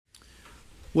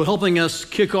Well, helping us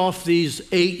kick off these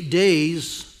 8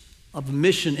 days of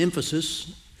mission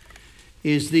emphasis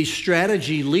is the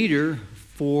strategy leader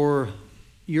for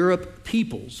Europe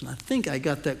Peoples. And I think I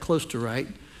got that close to right.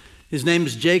 His name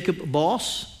is Jacob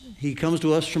Boss. He comes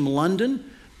to us from London.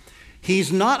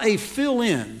 He's not a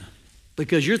fill-in,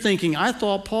 because you're thinking, I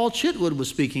thought Paul Chitwood was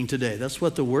speaking today. That's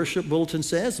what the worship bulletin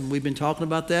says, and we've been talking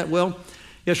about that. Well,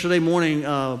 yesterday morning,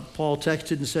 Paul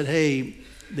texted and said, hey,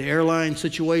 the airline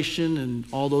situation and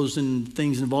all those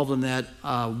things involved in that,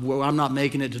 I'm not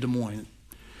making it to Des Moines.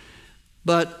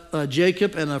 But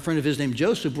Jacob and a friend of his named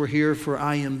Joseph were here for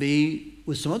IMB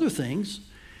with some other things.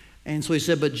 And so he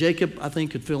said, but Jacob, I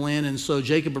think, could fill in. And so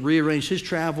Jacob rearranged his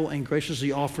travel and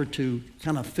graciously offered to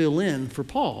kind of fill in for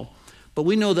Paul. But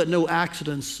we know that no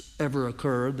accidents ever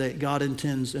occur, that God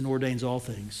intends and ordains all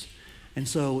things. And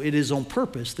so it is on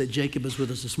purpose that Jacob is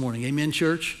with us this morning. Amen,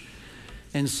 church?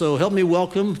 And so help me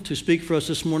welcome to speak for us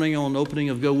this morning on opening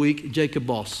of Go Week, Jacob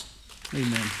Boss.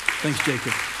 Amen. Thanks,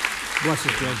 Jacob. Bless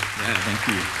us, brother. Yeah, thank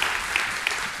you.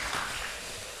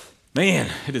 Man,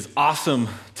 it is awesome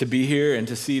to be here and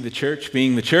to see the church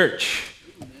being the church.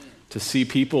 Amen. To see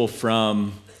people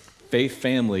from faith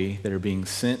family that are being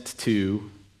sent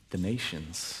to the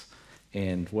nations.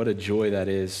 And what a joy that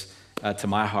is to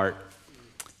my heart.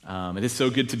 It is so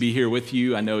good to be here with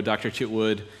you. I know Dr.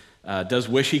 Chitwood does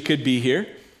wish he could be here,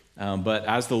 but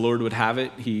as the Lord would have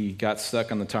it, he got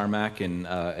stuck on the tarmac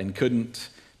and couldn't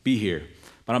be here.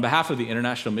 But on behalf of the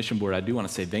International Mission Board, I do want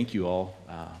to say thank you all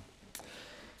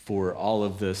for all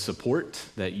of the support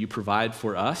that you provide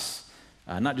for us,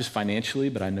 not just financially,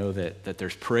 but I know that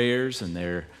there's prayers and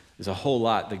there is a whole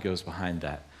lot that goes behind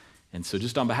that. And so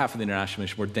just on behalf of the International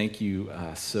Mission Board, thank you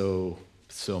so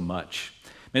much.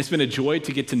 And it's been a joy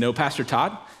to get to know Pastor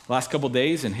Todd the last couple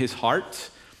days and his heart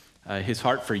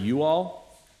for you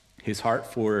all, his heart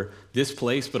for this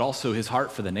place, but also his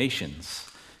heart for the nations.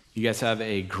 You guys have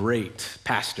a great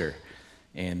pastor,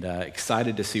 and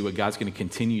excited to see what God's going to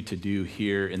continue to do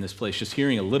here in this place. Just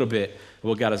hearing a little bit of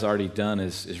what God has already done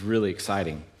is really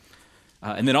exciting.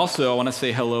 And then also, I want to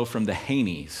say hello from the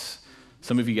Haneys.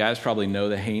 Some of you guys probably know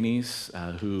the Haneys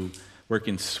who work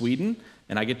in Sweden,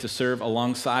 and I get to serve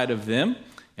alongside of them,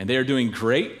 and they are doing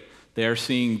great. They are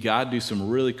seeing God do some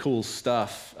really cool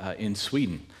stuff in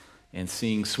Sweden and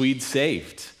seeing Swedes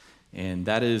saved. And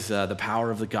that is the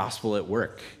power of the gospel at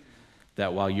work.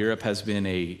 That while Europe has been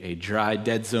a dry,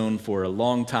 dead zone for a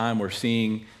long time, we're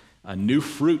seeing a new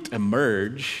fruit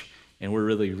emerge, and we're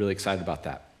really, really excited about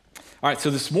that. All right,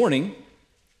 so this morning,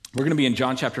 we're going to be in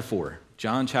John chapter 4.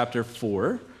 John chapter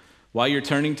 4. While you're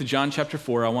turning to John chapter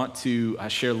 4, I want to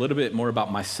share a little bit more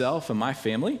about myself and my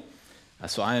family.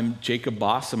 So I am Jacob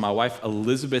Boss, and my wife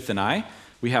Elizabeth and I,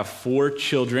 we have 4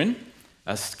 children.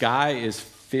 Sky is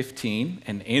 15,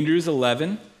 and Andrew's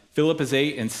 11, Philip is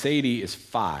 8, and Sadie is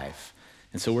 5.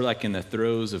 And so we're like in the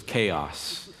throes of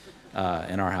chaos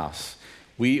in our house.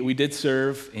 We did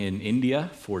serve in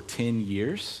India for 10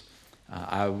 years.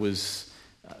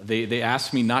 They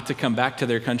asked me not to come back to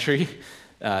their country,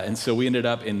 and so we ended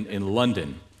up in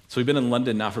London. So we've been in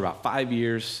London now for about 5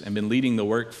 years and been leading the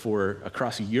work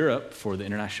across Europe for the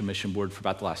International Mission Board for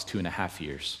about the last 2.5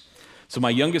 years. So my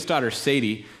youngest daughter,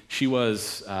 Sadie, she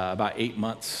was about 8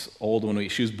 months old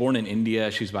she was born in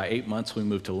India. She was about 8 months when we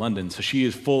moved to London. So she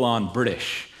is full-on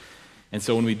British. And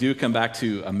so when we do come back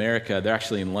to America, they're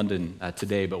actually in London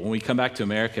today, but when we come back to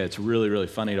America, it's really, really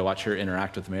funny to watch her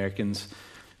interact with Americans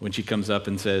when she comes up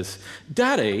and says,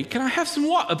 "Daddy, can I have some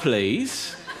water,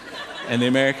 please?" And the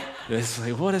American is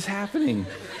like, what is happening?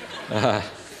 And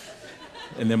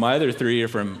then my other 3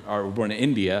 are born in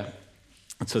India.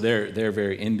 And so they're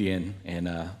very Indian,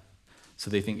 and so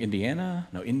they think Indiana?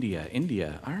 No,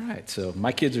 India. All right, so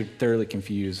my kids are thoroughly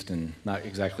confused and not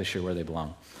exactly sure where they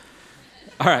belong.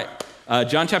 All right,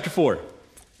 John chapter 4.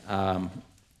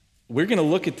 We're going to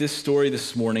look at this story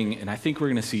this morning, and I think we're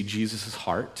going to see Jesus'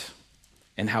 heart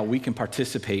and how we can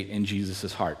participate in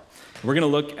Jesus' heart. We're going to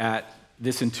look at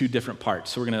this in 2 different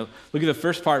parts. So we're going to look at the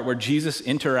first part where Jesus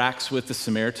interacts with the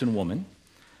Samaritan woman.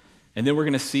 And then we're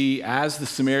going to see as the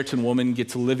Samaritan woman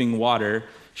gets living water,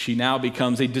 she now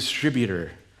becomes a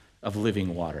distributor of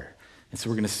living water. And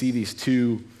so we're going to see these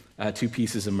two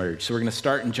pieces emerge. So we're going to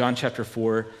start in John chapter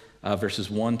 4, verses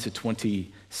 1 to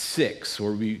 26,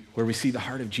 where we see the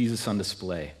heart of Jesus on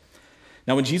display.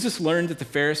 Now, when Jesus learned that the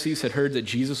Pharisees had heard that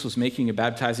Jesus was making and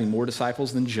baptizing more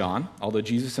disciples than John, although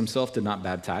Jesus himself did not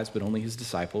baptize, but only his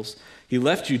disciples, he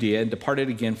left Judea and departed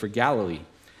again for Galilee.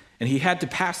 And he had to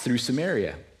pass through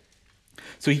Samaria.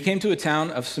 So he came to a town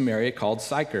of Samaria called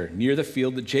Sychar, near the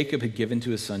field that Jacob had given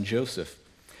to his son Joseph.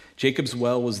 Jacob's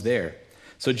well was there.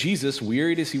 So Jesus,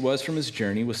 wearied as he was from his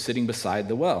journey, was sitting beside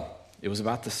the well. It was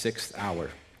about the 6th hour.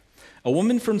 A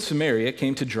woman from Samaria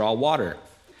came to draw water.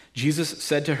 Jesus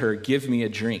said to her, "Give me a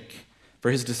drink," for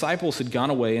his disciples had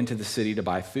gone away into the city to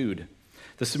buy food.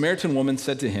 The Samaritan woman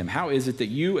said to him, "How is it that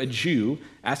you, a Jew,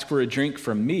 ask for a drink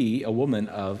from me, a woman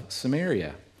of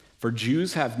Samaria? For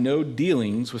Jews have no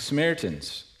dealings with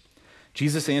Samaritans."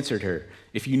 Jesus answered her,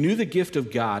 "If you knew the gift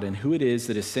of God and who it is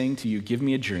that is saying to you, 'Give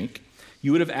me a drink,'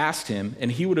 you would have asked him,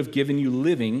 and he would have given you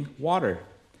living water."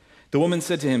 The woman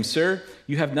said to him, "Sir,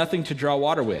 you have nothing to draw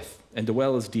water with, and the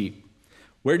well is deep.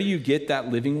 Where do you get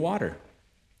that living water?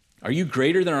 Are you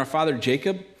greater than our father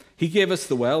Jacob? He gave us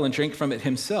the well and drank from it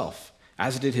himself,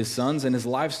 as did his sons and his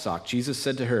livestock." Jesus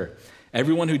said to her,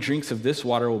 "Everyone who drinks of this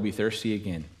water will be thirsty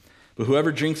again. But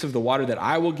whoever drinks of the water that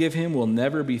I will give him will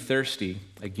never be thirsty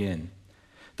again.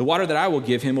 The water that I will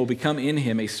give him will become in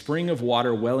him a spring of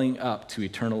water welling up to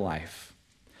eternal life."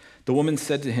 The woman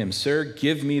said to him, "Sir,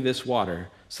 give me this water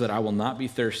so that I will not be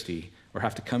thirsty or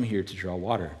have to come here to draw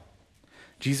water."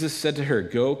 Jesus said to her,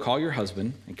 "Go, call your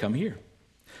husband and come here."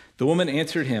 The woman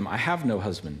answered him, "I have no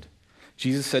husband."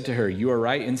 Jesus said to her, "You are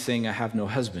right in saying, 'I have no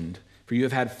husband,' for you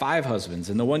have had 5 husbands,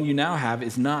 and the one you now have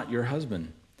is not your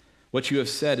husband. What you have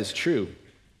said is true."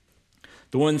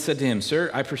 The woman said to him, "Sir,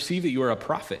 I perceive that you are a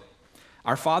prophet.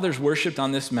 Our fathers worshipped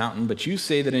on this mountain, but you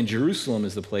say that in Jerusalem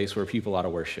is the place where people ought to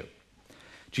worship."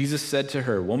 Jesus said to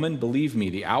her, "Woman, believe me,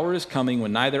 the hour is coming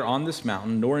when neither on this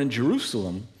mountain nor in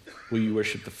Jerusalem will you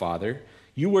worship the Father.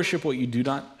 You worship what you do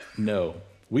not know.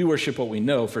 We worship what we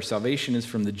know, for salvation is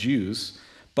from the Jews.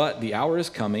 But the hour is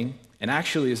coming, and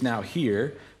actually is now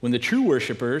here, when the true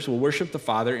worshipers will worship the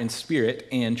Father in spirit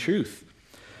and truth.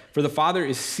 For the Father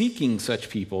is seeking such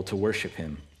people to worship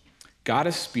him. God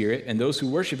is spirit, and those who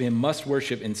worship him must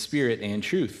worship in spirit and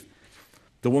truth."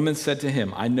 The woman said to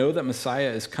him, "I know that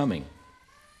Messiah is coming,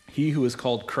 he who is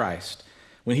called Christ.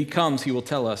 When he comes, he will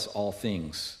tell us all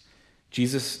things."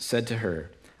 Jesus said to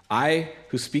her, "I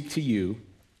who speak to you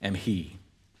am he."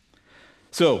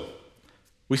 So,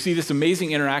 we see this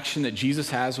amazing interaction that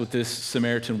Jesus has with this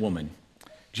Samaritan woman.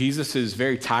 Jesus is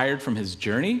very tired from his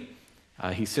journey.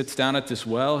 He sits down at this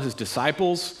well. His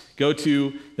disciples go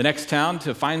to the next town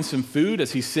to find some food.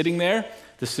 As he's sitting there,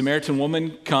 the Samaritan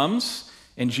woman comes,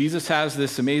 and Jesus has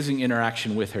this amazing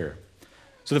interaction with her.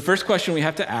 So the first question we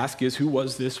have to ask is, who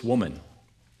was this woman?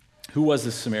 Who was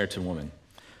this Samaritan woman?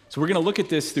 So we're going to look at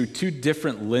this through 2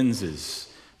 different lenses.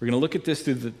 We're going to look at this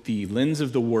through the lens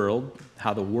of the world,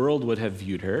 how the world would have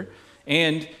viewed her,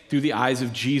 and through the eyes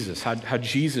of Jesus, how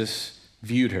Jesus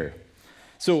viewed her.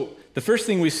 So the first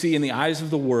thing we see in the eyes of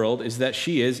the world is that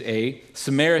she is a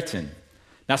Samaritan.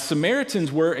 Now,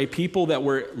 Samaritans were a people that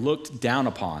were looked down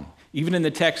upon. Even in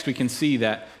the text, we can see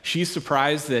that she's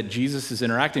surprised that Jesus is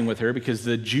interacting with her because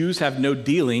the Jews have no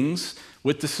dealings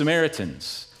with the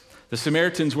Samaritans. The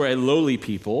Samaritans were a lowly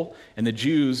people, and the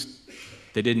Jews,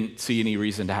 they didn't see any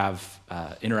reason to have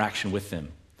interaction with them.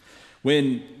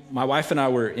 When my wife and I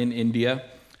were in India,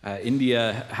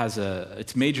 India has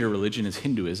its major religion is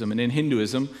Hinduism, and in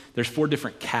Hinduism, there's 4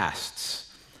 different castes.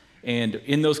 And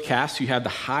in those castes, you have the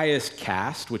highest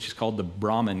caste, which is called the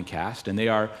Brahmin caste, and they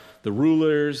are the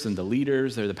rulers and the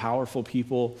leaders, they're the powerful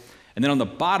people. And then on the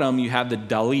bottom, you have the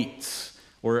Dalits,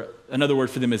 or another word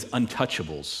for them is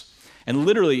untouchables. And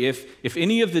literally, if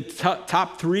any of the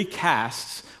top 3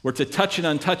 castes were to touch an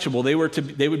untouchable, they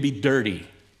would be dirty.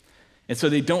 And so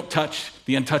they don't touch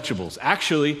the untouchables.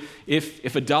 Actually,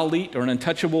 if a Dalit or an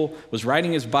untouchable was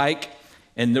riding his bike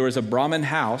and there was a Brahmin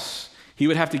house, he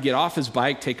would have to get off his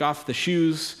bike, take off the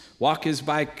shoes, walk his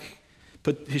bike,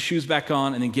 put his shoes back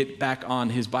on, and then get back on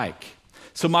his bike.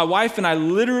 So my wife and I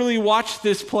literally watched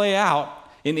this play out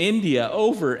in India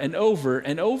over and over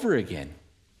and over again.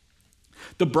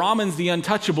 The Brahmins, the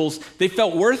untouchables, they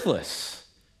felt worthless.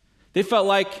 They felt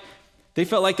like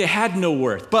they had no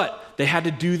worth, but they had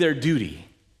to do their duty.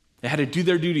 They had to do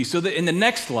their duty so that in the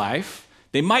next life,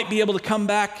 they might be able to come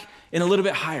back in a little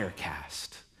bit higher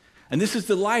caste. And this is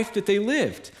the life that they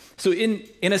lived. So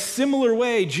in a similar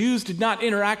way, Jews did not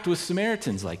interact with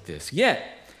Samaritans like this. Yet,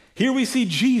 here we see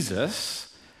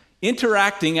Jesus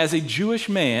interacting as a Jewish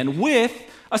man with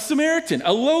a Samaritan,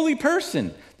 a lowly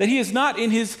person that he is not in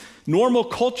his normal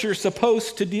culture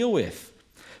supposed to deal with.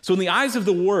 So in the eyes of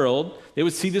the world, they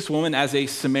would see this woman as a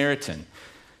Samaritan.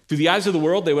 Through the eyes of the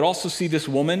world, they would also see this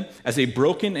woman as a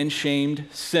broken and shamed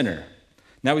sinner.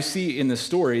 Now we see in the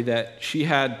story that she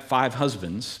had 5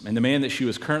 husbands, and the man that she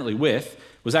was currently with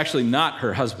was actually not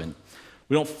her husband.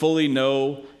 We don't fully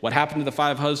know what happened to the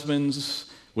 5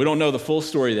 husbands. We don't know the full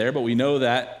story there, but we know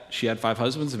that she had 5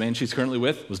 husbands. The man she's currently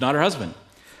with was not her husband.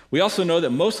 We also know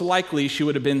that most likely she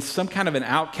would have been some kind of an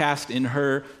outcast in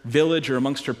her village or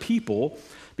amongst her people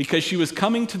because she was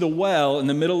coming to the well in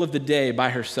the middle of the day by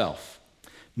herself.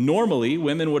 Normally,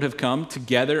 women would have come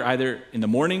together either in the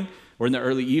morning or in the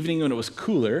early evening when it was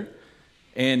cooler,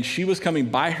 and she was coming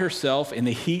by herself in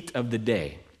the heat of the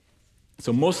day.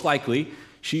 So most likely,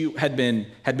 she had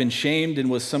been shamed and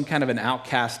was some kind of an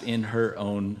outcast in her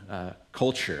own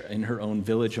culture, in her own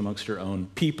village, amongst her own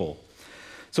people.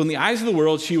 So in the eyes of the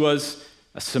world, she was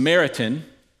a Samaritan,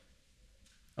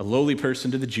 a lowly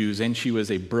person to the Jews, and she was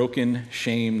a broken,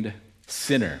 shamed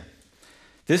sinner.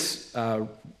 This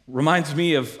reminds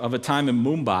me of a time in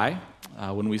Mumbai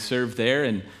when we served there,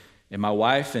 and my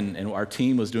wife and our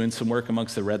team was doing some work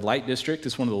amongst the red light district.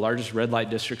 It's one of the largest red light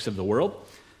districts of the world.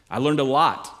 I learned a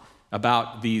lot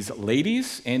about these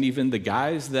ladies and even the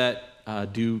guys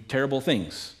that do terrible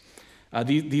things.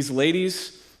 These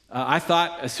ladies, I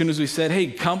thought as soon as we said, hey,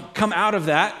 come out of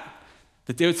that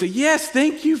they would say, yes,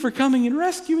 thank you for coming and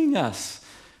rescuing us.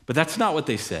 But that's not what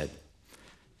they said.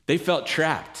 They felt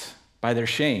trapped by their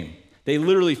shame. They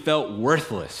literally felt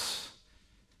worthless.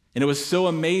 And it was so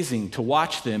amazing to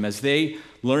watch them as they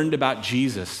learned about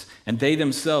Jesus, and they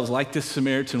themselves, like this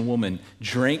Samaritan woman,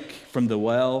 drank from the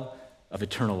well of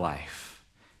eternal life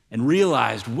and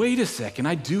realized, wait a second,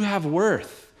 I do have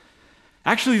worth.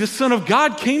 Actually, the Son of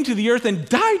God came to the earth and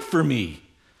died for me.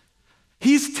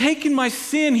 He's taken my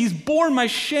sin. He's borne my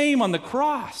shame on the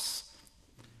cross.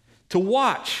 To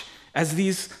watch as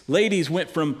these ladies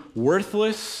went from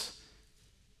worthless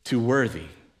to worthy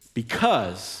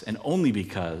because, and only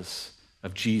because,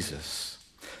 of Jesus.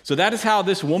 So that is how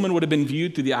this woman would have been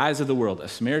viewed through the eyes of the world, a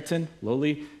Samaritan,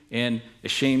 lowly, and a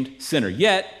shamed sinner.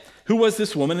 Yet, who was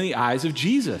this woman in the eyes of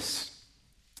Jesus?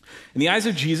 In the eyes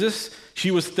of Jesus,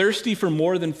 she was thirsty for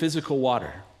more than physical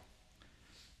water.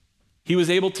 He was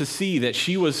able to see that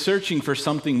she was searching for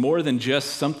something more than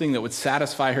just something that would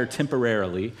satisfy her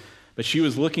temporarily, but she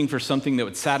was looking for something that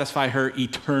would satisfy her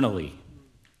eternally.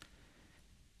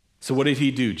 So what did he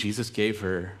do? Jesus gave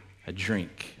her a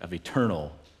drink of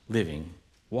eternal living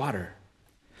water.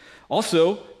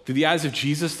 Also, through the eyes of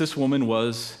Jesus, this woman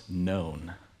was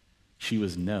known. She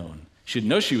was known. She didn't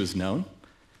know she was known.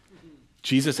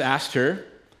 Jesus asked her,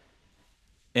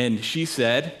 and she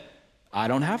said, I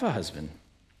don't have a husband.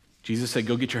 Jesus said,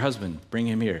 go get your husband, bring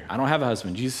him here. I don't have a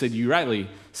husband. Jesus said, you rightly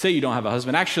say you don't have a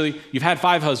husband. Actually, you've had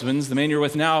 5 husbands. The man you're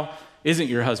with now isn't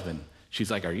your husband. She's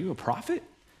like, are you a prophet?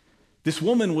 This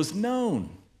woman was known.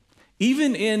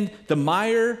 Even in the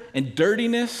mire and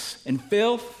dirtiness and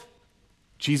filth,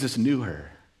 Jesus knew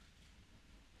her.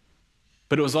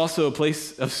 But it was also a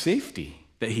place of safety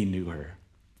that he knew her.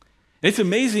 It's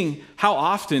amazing how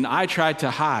often I try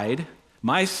to hide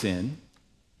my sin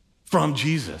from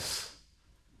Jesus.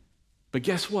 But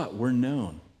guess what? We're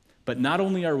known. But not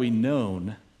only are we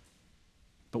known,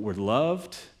 but we're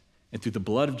loved, and through the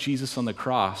blood of Jesus on the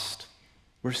cross,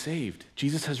 we're saved.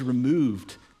 Jesus has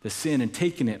removed the sin and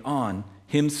taken it on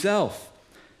himself.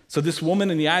 So this woman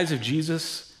in the eyes of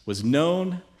Jesus was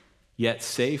known, yet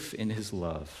safe in his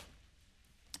love.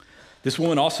 This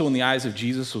woman also in the eyes of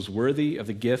Jesus was worthy of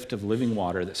the gift of living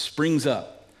water that springs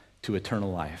up to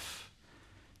eternal life.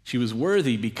 She was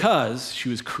worthy because she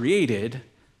was created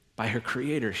by her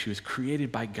Creator. She was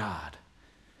created by God.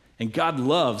 And God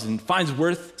loves and finds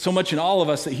worth so much in all of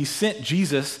us that he sent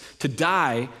Jesus to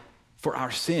die for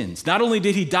our sins. Not only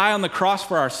did he die on the cross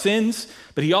for our sins,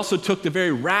 but he also took the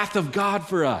very wrath of God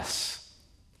for us.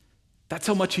 That's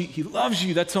how much he loves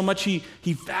you. That's how much he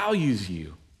values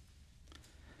you.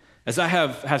 As I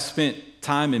have spent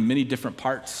time in many different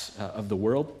parts of the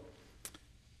world,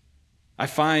 I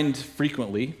find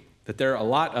frequently that there are a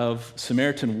lot of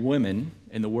Samaritan women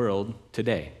in the world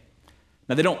today.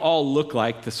 Now, they don't all look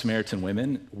like the Samaritan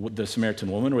woman,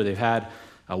 where they've had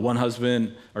one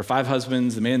husband or 5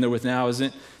 husbands. The man they're with now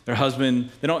isn't their husband.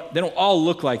 They don't all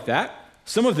look like that.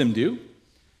 Some of them do.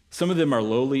 Some of them are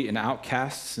lowly and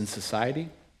outcasts in society.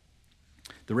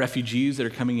 The refugees that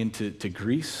are coming into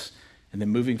Greece and then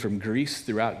moving from Greece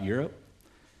throughout Europe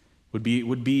would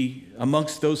be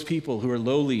amongst those people who are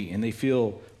lowly and they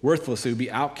feel worthless. They would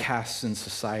be outcasts in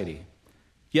society.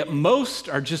 Yet most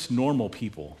are just normal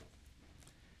people.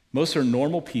 Most are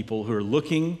normal people who are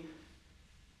looking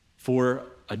for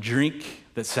a drink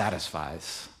that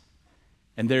satisfies.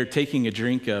 And they're taking a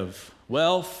drink of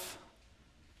wealth.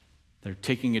 They're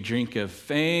taking a drink of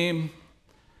fame.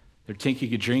 They're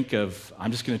taking a drink of,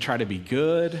 I'm just going to try to be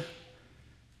good.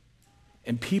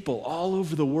 And people all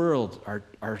over the world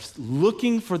are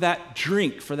looking for that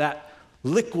drink, for that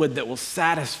liquid that will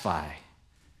satisfy.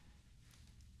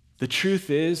 The truth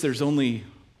is, there's only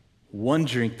one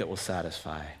drink that will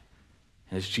satisfy,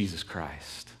 and it's Jesus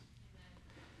Christ.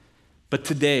 But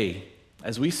today,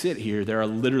 as we sit here, there are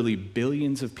literally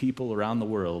billions of people around the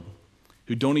world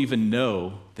who don't even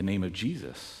know the name of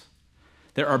Jesus.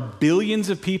 There are billions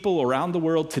of people around the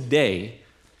world today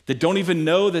that don't even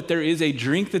know that there is a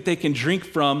drink that they can drink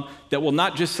from that will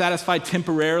not just satisfy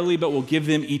temporarily, but will give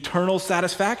them eternal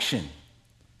satisfaction.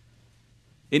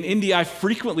 In India, I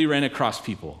frequently ran across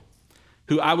people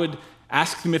who I would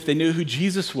ask them if they knew who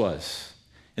Jesus was.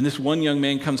 And this one young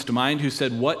man comes to mind who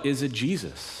said, "What is a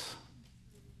Jesus?"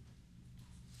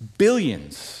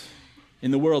 Billions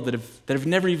in the world that have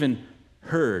never even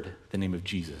heard the name of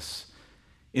Jesus.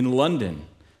 In London,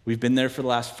 we've been there for the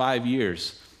last 5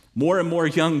 years. More and more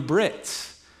young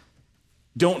Brits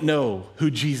don't know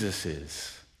who Jesus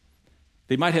is.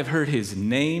 They might have heard his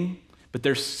name, but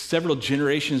they're several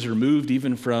generations removed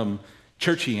even from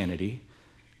churchianity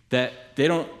that they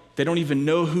don't even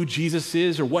know who Jesus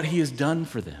is or what he has done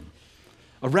for them.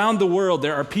 Around the world,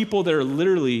 there are people that are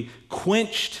literally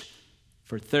quenched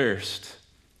for thirst,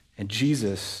 and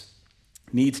Jesus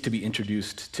needs to be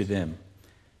introduced to them.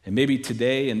 And maybe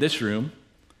today in this room,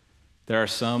 there are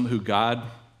some who God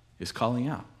is calling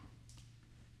out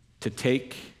to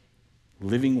take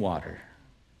living water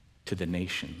to the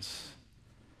nations.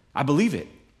 I believe it.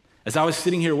 As I was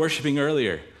sitting here worshiping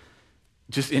earlier,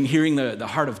 just in hearing the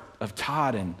heart of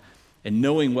Todd and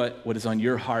knowing what is on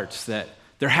your hearts, that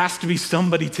there has to be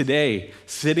somebody today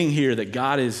sitting here that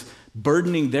God is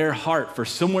burdening their heart for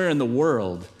somewhere in the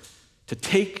world to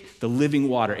take the living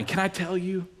water. And can I tell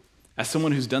you, as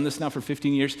someone who's done this now for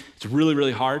 15 years, it's really,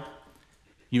 really hard.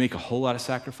 You make a whole lot of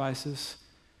sacrifices,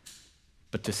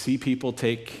 but to see people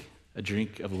take a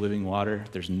drink of living water,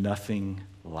 there's nothing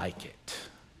like it.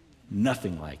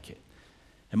 Nothing like it.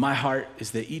 And my heart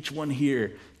is that each one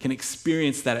here can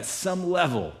experience that at some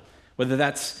level, whether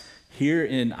that's here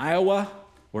in Iowa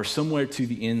or somewhere to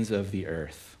the ends of the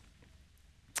earth.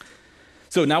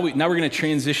 So now we're going to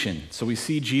transition. So we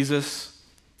see Jesus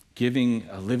giving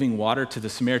living water to the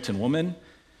Samaritan woman,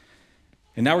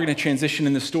 and now we're going to transition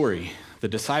in the story. The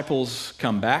disciples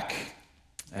come back,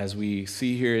 as we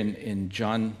see here in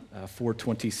John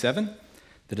 4:27.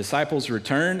 The disciples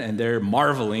return, and they're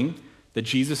marveling that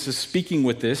Jesus is speaking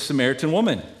with this Samaritan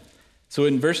woman. So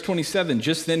in verse 27,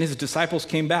 just then his disciples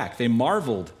came back. They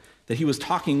marveled that he was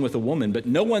talking with a woman, but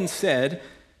no one said,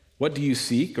 "What do you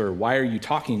seek?" or "Why are you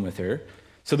talking with her?"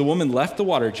 So the woman left the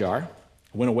water jar,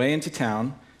 went away into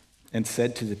town, and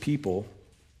said to the people,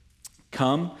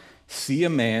 "Come, see a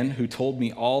man who told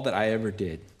me all that I ever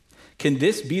did. Can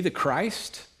this be the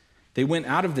Christ?" They went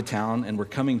out of the town and were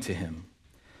coming to him.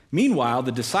 Meanwhile,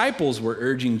 the disciples were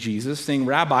urging Jesus, saying,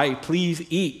 "Rabbi, please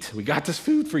eat. We got this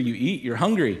food for you. Eat, you're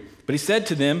hungry." But he said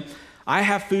to them, "I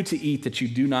have food to eat that you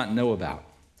do not know about."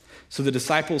 So the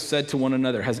disciples said to one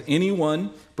another, "Has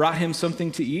anyone brought him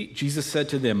something to eat?" Jesus said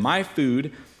to them, "My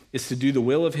food is to do the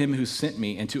will of him who sent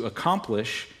me and to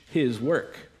accomplish his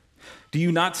work. Do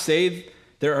you not say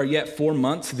there are yet 4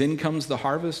 months, then comes the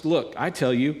harvest? Look, I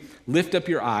tell you, lift up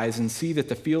your eyes and see that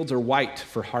the fields are white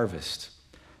for harvest.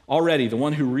 Already the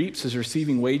one who reaps is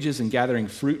receiving wages and gathering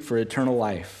fruit for eternal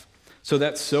life, so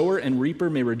that sower and reaper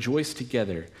may rejoice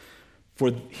together.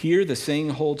 For here the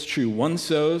saying holds true, one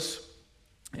sows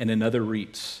and another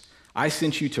reaps. I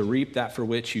sent you to reap that for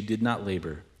which you did not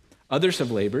labor. Others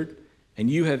have labored, and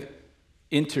you have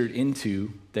entered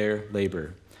into their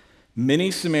labor."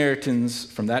 Many Samaritans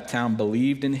from that town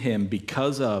believed in him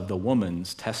because of the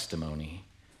woman's testimony.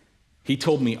 "He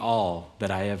told me all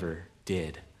that I ever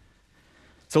did."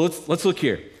 So let's look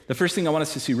here. The first thing I want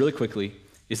us to see really quickly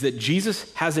is that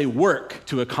Jesus has a work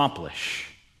to accomplish.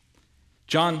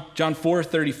 John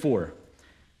 4:34.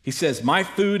 He says, "My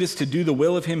food is to do the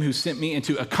will of him who sent me and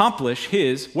to accomplish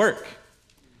his work."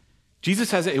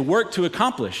 Jesus has a work to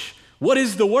accomplish. What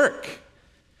is the work?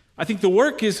 I think the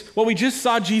work is what we just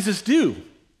saw Jesus do,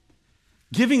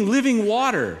 giving living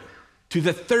water to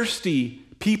the thirsty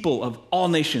people of all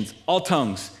nations, all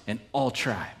tongues, and all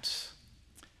tribes.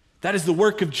 That is the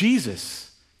work of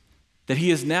Jesus that he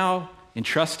has now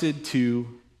entrusted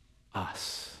to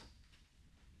us.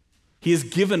 He has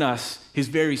given us his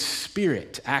very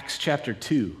spirit, Acts chapter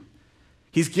 2.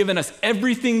 He's given us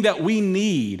everything that we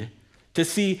need to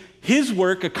see his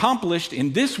work accomplished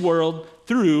in this world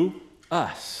through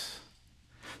us.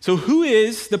 So who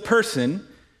is the person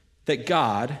that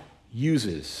God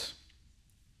uses?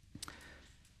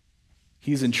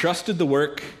 He's entrusted the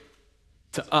work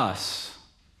to us.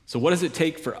 So what does it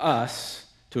take for us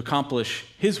to accomplish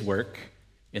his work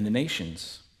in the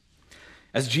nations?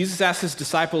 As Jesus asked his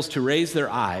disciples to raise their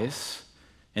eyes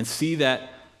and see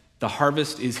that the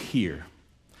harvest is here,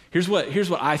 Here's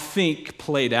what I think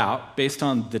played out based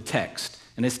on the text.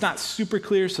 And it's not super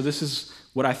clear, so this is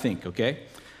what I think, okay?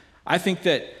 I think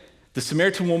that the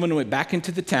Samaritan woman went back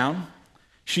into the town.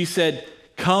 She said,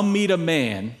 "Come meet a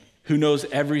man who knows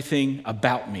everything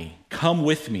about me. Come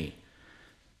with me."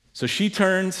 So she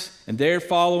turns, and they're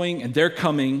following, and they're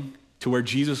coming to where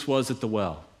Jesus was at the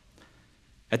well.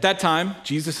 At that time,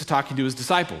 Jesus is talking to his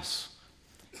disciples.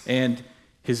 And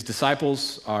his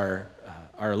disciples are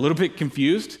a little bit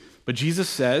confused, but Jesus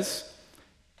says,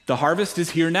 "The harvest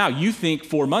is here now. You think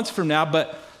 4 months from now,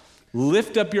 but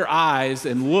lift up your eyes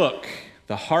and look.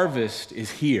 The harvest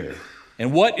is here.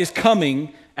 And what is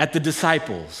coming at the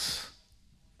disciples?"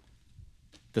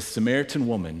 The Samaritan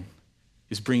woman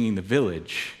is bringing the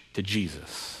village to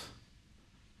Jesus.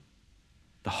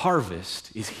 The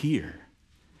harvest is here.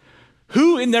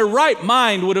 Who in their right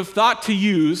mind would have thought to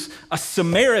use a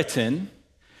Samaritan,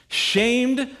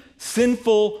 shamed,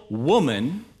 sinful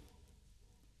woman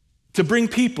to bring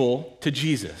people to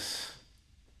Jesus?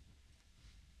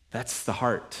 That's the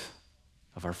heart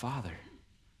of our Father.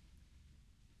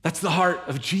 That's the heart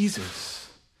of Jesus.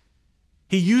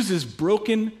 He uses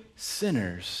broken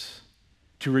sinners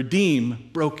to redeem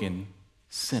broken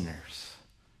sinners.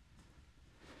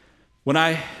 When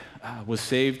I was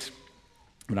saved,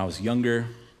 when I was younger,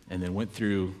 and then went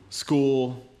through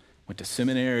school, went to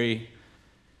seminary,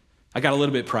 I got a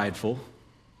little bit prideful,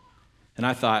 and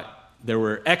I thought there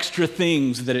were extra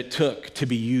things that it took to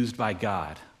be used by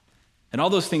God. And all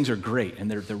those things are great,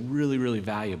 and they're really, really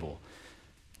valuable.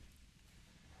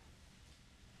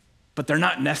 But they're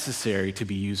not necessary to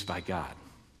be used by God.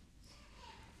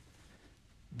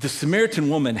 The Samaritan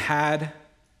woman had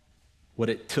what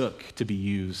it took to be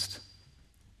used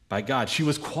by God. She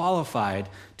was qualified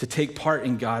to take part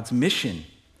in God's mission.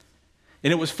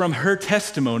 And it was from her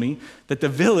testimony that the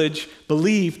village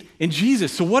believed in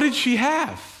Jesus. So what did she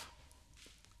have?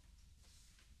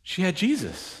 She had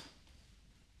Jesus.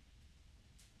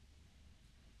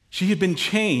 She had been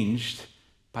changed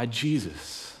by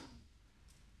Jesus.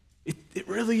 It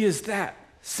really is that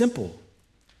simple.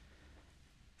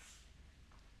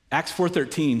 Acts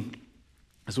 4:13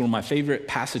 is one of my favorite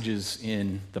passages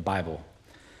in the Bible.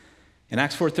 In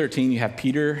Acts 4:13, you have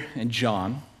Peter and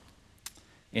John,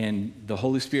 and the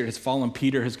Holy Spirit has fallen.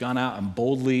 Peter has gone out and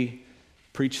boldly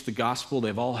preached the gospel.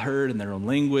 They've all heard in their own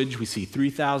language. We see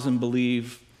 3,000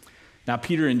 believe. Now,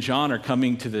 Peter and John are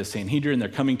coming to the Sanhedrin. They're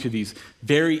coming to these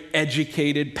very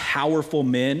educated, powerful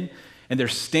men, and they're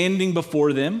standing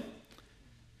before them,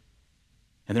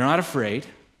 and they're not afraid,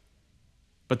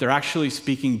 but they're actually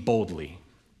speaking boldly.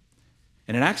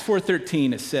 And in Acts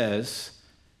 4:13, it says,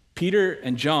 Peter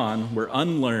and John were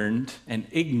unlearned and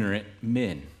ignorant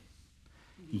men.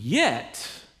 Yet,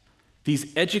 these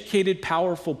educated,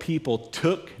 powerful people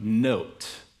took note.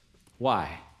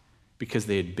 Why? Because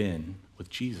they had been with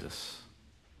Jesus.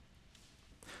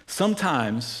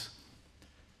 Sometimes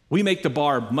we make the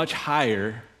bar much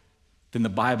higher than the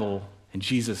Bible and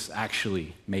Jesus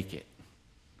actually make it.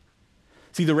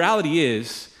 See, the reality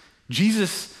is,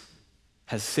 Jesus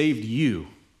has saved you.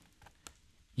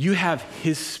 You have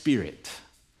his Spirit.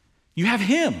 You have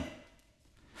him.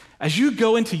 As you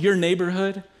go into your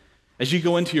neighborhood, as you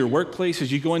go into your workplace,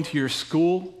 as you go into your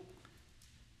school,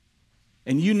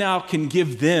 and you now can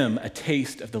give them a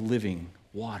taste of the living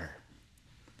water.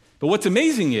 But what's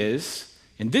amazing is,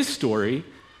 in this story,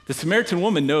 the Samaritan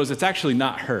woman knows it's actually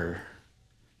not her.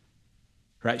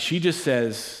 Right? She just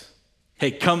says,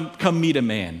 "Hey, come meet a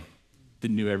man that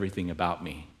knew everything about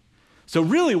me." So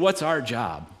really, what's our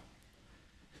job?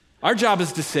 Our job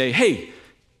is to say, "Hey,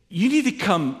 you need to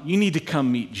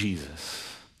come meet Jesus."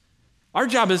 Our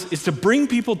job is to bring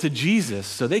people to Jesus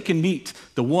so they can meet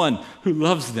the one who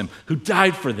loves them, who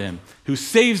died for them, who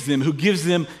saves them, who gives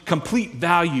them complete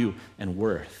value and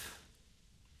worth.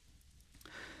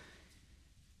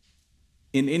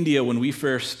 In India, when we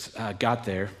first got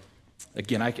there,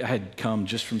 again, I had come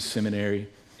just from seminary.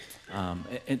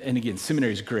 And again,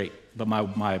 seminary is great, but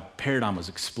my paradigm was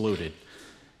exploded.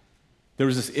 There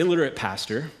was this illiterate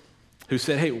pastor who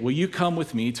said, "Hey, will you come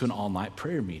with me to an all-night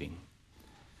prayer meeting?"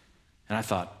 And I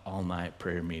thought, all-night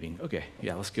prayer meeting. Okay,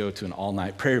 yeah, let's go to an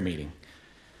all-night prayer meeting.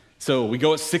 So we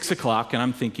go at 6 o'clock, and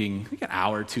I'm thinking, like an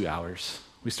hour, 2 hours.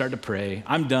 We start to pray.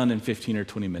 I'm done in 15 or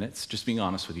 20 minutes, just being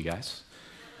honest with you guys.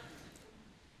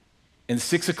 And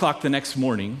 6 o'clock the next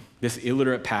morning, this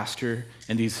illiterate pastor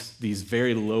and these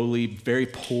very lowly, very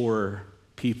poor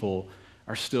people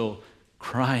are still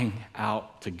crying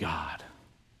out to God.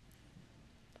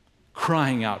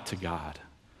 Crying out to God.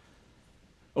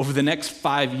 Over the next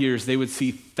 5 years, they would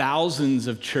see thousands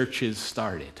of churches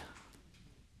started.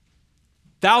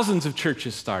 Thousands of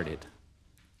churches started.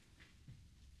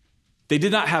 They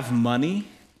did not have money.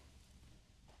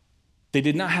 They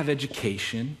did not have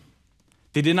education.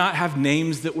 They did not have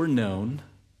names that were known.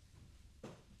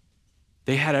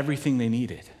 They had everything they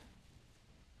needed.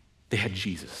 They had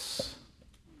Jesus.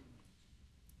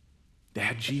 They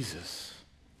had Jesus.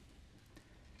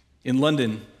 In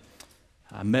London,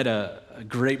 I met a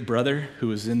great brother who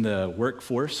was in the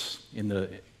workforce.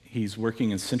 He's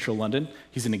working in central London.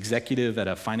 He's an executive at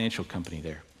a financial company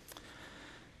there.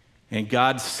 And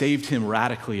God saved him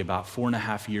radically about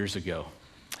 4.5 years ago.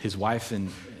 His wife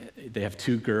they have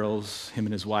 2 girls. Him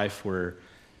and his wife were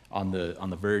on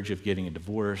the verge of getting a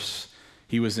divorce.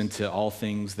 He was into all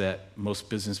things that most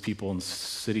business people in the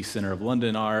city center of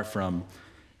London are, from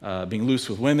being loose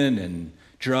with women and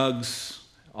drugs,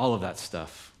 all of that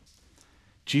stuff.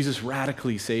 Jesus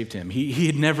radically saved him. He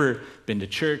had never been to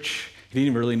church. He didn't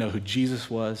even really know who Jesus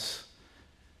was.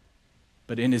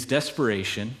 But in his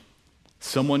desperation,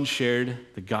 someone shared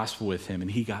the gospel with him, and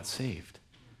he got saved.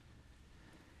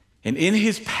 And in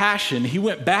his passion, he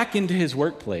went back into his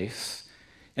workplace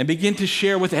and began to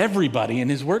share with everybody in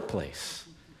his workplace.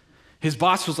 His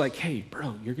boss was like, hey,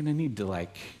 bro, you're going to need to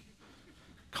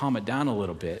calm it down a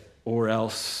little bit, or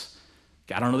else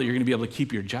I don't know that you're going to be able to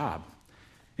keep your job.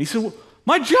 And he said, well,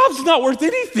 my job's not worth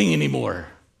anything anymore.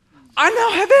 I now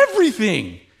have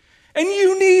everything, and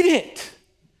you need it.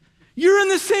 You're in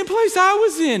the same place I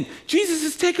was in. Jesus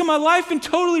has taken my life and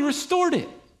totally restored it.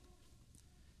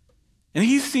 And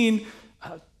he's seen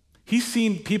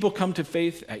people come to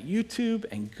faith at YouTube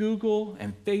and Google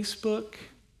and Facebook.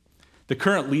 The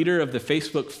current leader of the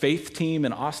Facebook faith team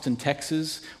in Austin,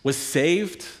 Texas, was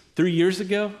saved 3 years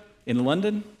ago in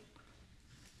London.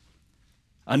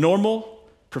 A normal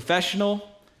professional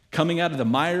coming out of the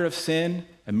mire of sin,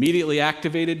 immediately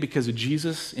activated because of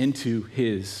Jesus into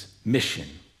his mission.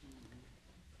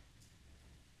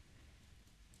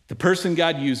 The person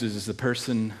God uses is the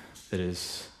person that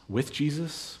is with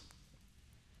Jesus,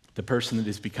 the person that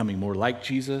is becoming more like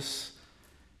Jesus,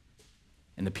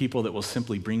 and the people that will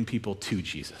simply bring people to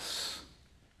Jesus.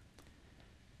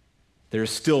 There is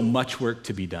still much work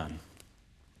to be done.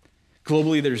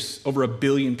 Globally, there's over 1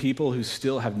 billion people who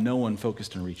still have no one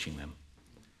focused on reaching them.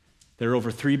 There are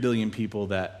over 3 billion people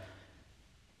that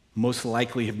most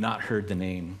likely have not heard the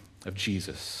name of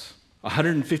Jesus.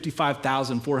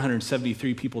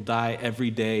 155,473 people die every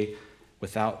day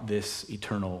without this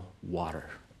eternal water.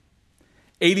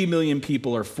 80 million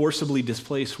people are forcibly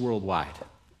displaced worldwide.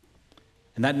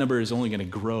 And that number is only going to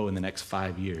grow in the next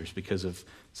 5 years because of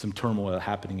some turmoil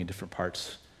happening in different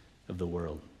parts of the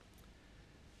world.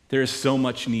 There is so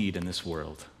much need in this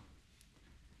world.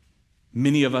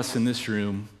 Many of us in this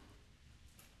room,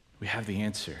 we have the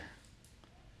answer.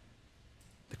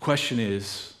 The question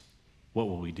is, what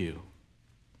will we do?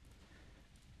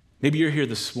 Maybe you're here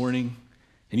this morning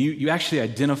and you actually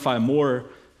identify more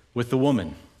with the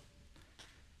woman.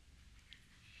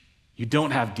 You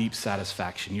don't have deep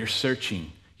satisfaction. You're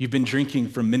searching. You've been drinking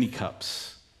from many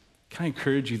cups. Can I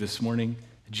encourage you this morning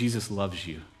that Jesus loves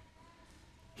you?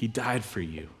 He died for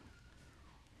you.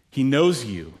 He knows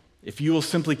you. If you will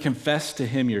simply confess to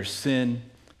him your sin,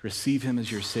 receive him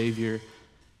as your Savior,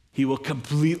 he will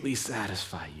completely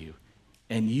satisfy you,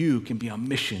 and you can be on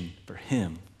mission for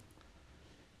him.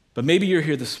 But maybe you're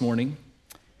here this morning,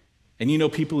 and you know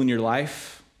people in your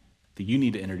life that you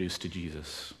need to introduce to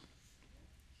Jesus.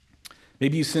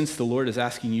 Maybe you sense the Lord is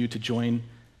asking you to join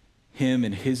him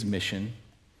in his mission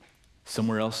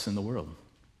somewhere else in the world.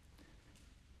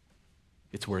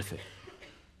 It's worth it.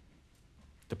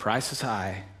 The price is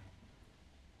high,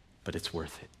 but it's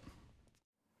worth it.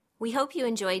 We hope you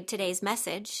enjoyed today's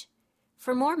message.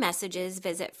 For more messages,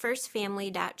 visit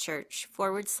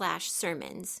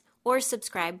firstfamily.church/sermons or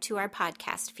subscribe to our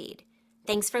podcast feed.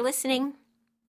 Thanks for listening.